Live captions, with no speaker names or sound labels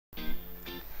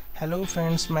Hello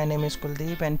friends, my name is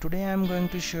Kuldeep and today I am going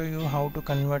to show you how to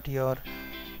convert your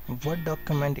Word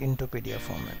document into PDF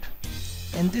format.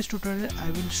 In this tutorial I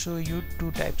will show you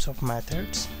two types of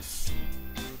methods.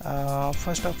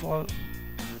 First of all,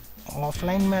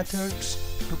 offline methods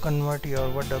to convert your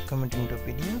Word document into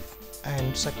PDF,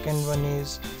 and second one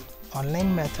is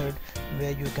online method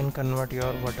where you can convert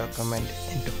your Word document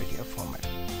into PDF format.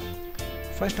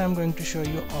 First I am going to show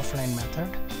you offline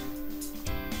method.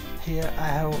 Here I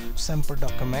have sample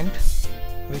document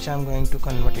which I am going to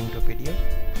convert into PDF.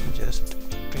 Just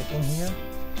click in here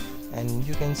and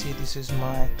you can see this is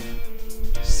my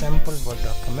sample Word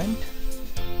document.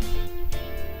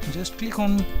 Just click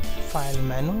on file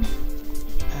menu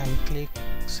and click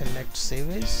select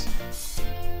save as,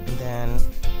 then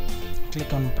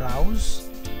click on browse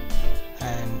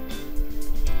and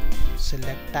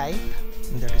select type,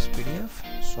 that is PDF.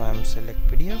 So I am select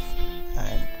PDF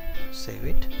and save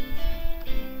it.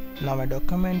 Now my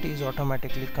document is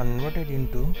automatically converted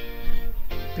into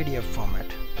PDF format.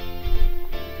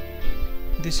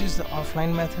 This is the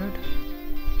offline method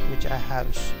which I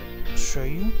have show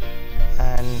you,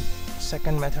 and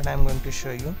second method I am going to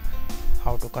show you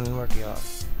how to convert your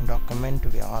document to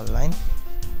be online.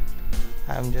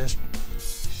 I am just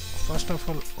first of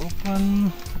all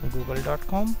open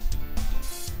google.com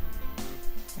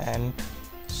and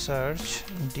search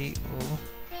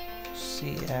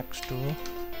docx2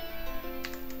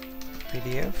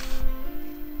 PDF.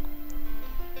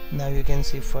 Now you can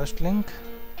see first link,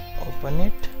 open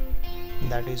it,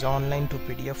 that is online to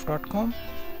pdf.com.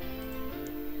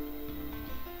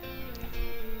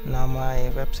 Now my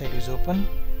website is open.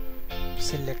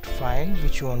 Select file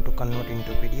which you want to convert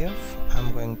into PDF.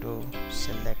 I'm going to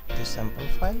select this sample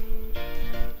file,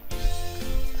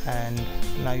 and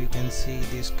now you can see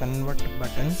this convert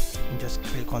button. Just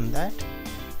click on that.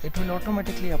 It will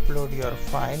automatically upload your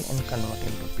file and convert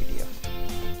into PDF.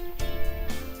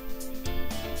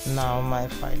 Now my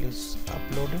file is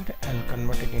uploaded and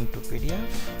converted into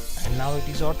PDF, and now it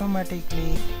is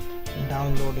automatically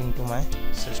downloaded into my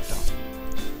system.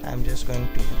 I am just going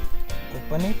to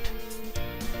open it.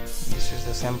 This is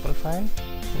the sample file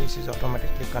which is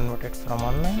automatically converted from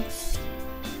online.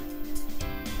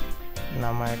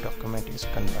 Now my document is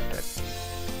converted.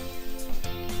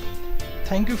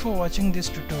 Thank you for watching this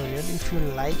tutorial. If you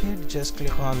like it, just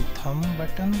click on thumb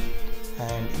button,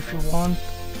 and if you want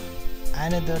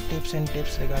another tips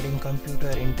regarding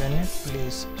computer internet,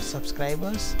 please subscribe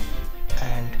us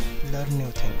and learn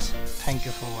new things. Thank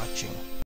you for watching.